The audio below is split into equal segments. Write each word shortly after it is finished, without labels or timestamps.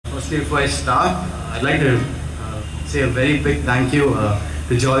Firstly, before I start, I'd like to say a very big thank you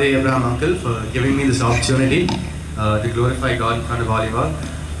to Jolly Abraham Uncle for giving me this opportunity to glorify God in front of all you all.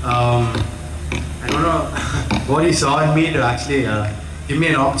 I don't know what he saw in me to actually give me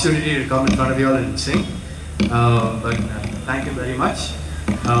an opportunity to come in front of you all and sing, but thank you very much.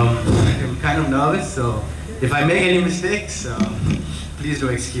 I'm kind of nervous, so if I make any mistakes, please do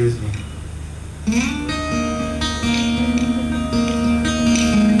excuse me.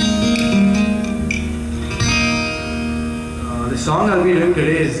 The song I'll be doing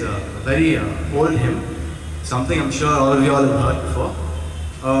today is a very old hymn, something I'm sure all of you all have heard before.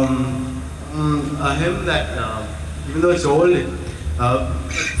 A hymn that, even though it's old, it's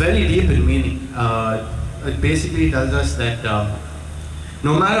very deep in meaning. It basically tells us that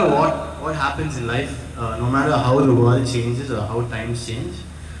no matter what happens in life, no matter how the world changes or how times change,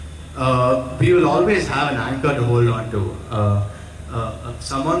 we will always have an anchor to hold on to.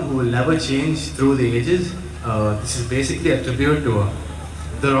 Someone who will never change through the ages. This is basically a tribute to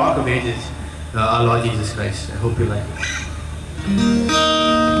the Rock of Ages, our Lord Jesus Christ. I hope you like it.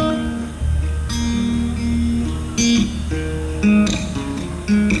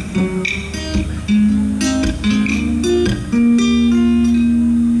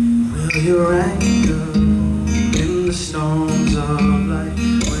 Will your anchor in the storms of life,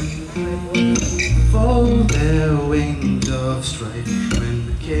 when the waves fold their wings of strife, when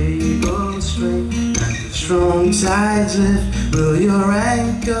the cables strain and the strong tides lift, will your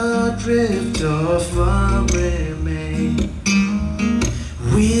anchor drift or firm remain?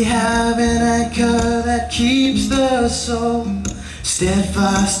 We have an anchor that keeps the soul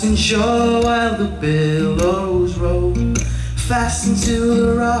steadfast and sure while the billows roll, fastened to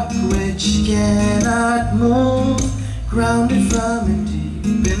the rock which cannot move, grounded firm and deep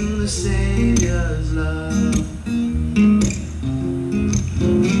in the Savior's love.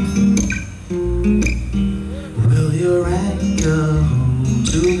 Will your anchor hold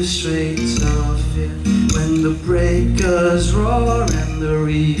to the straits of fear, when the breakers roar and the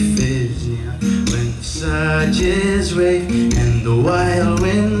reef is near, when the surges rage and the wild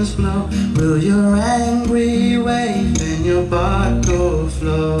winds blow? Will your angry wave and your bark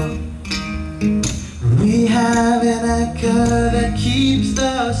overflow? We have an anchor that keeps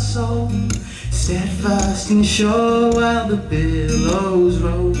the soul steadfast and sure while the billows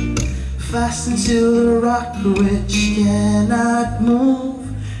roll, fastened to the rock which cannot move,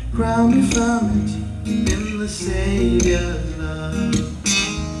 grounded firm and deep in the Savior's love.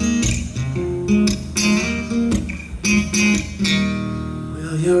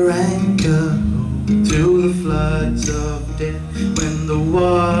 Will your anchor hold through the floods of death, when the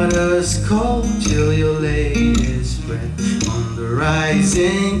water's cold till your latest breath? On the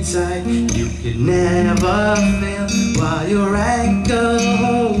rising tide you can never fail, while your anchor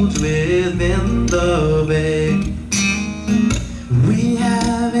holds within the bay. We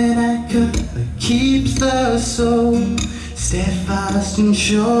have an anchor that keeps the soul steadfast and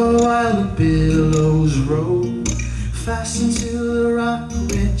sure while the billows roll, fastened to the rock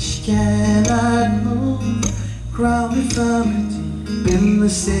which cannot move, grounded firm and deep in the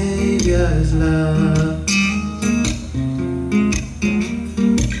Savior's love.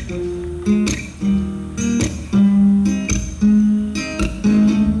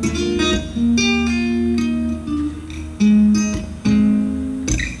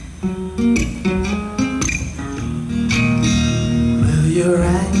 Your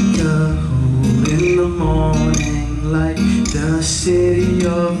anchor hold in the morning light, the city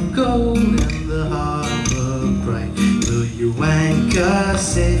of gold and the harbor bright? Will you anchor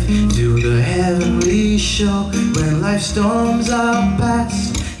safe to the heavenly shore, when life's storms are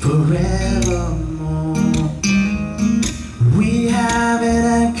past forevermore? We have an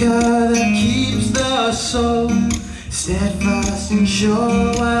anchor that keeps the soul steadfast and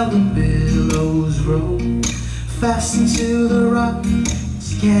sure while the billows roll, fastened to the rock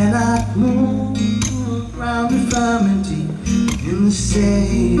which cannot move, grounded firm and deep in the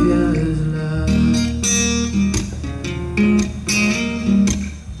Savior's love.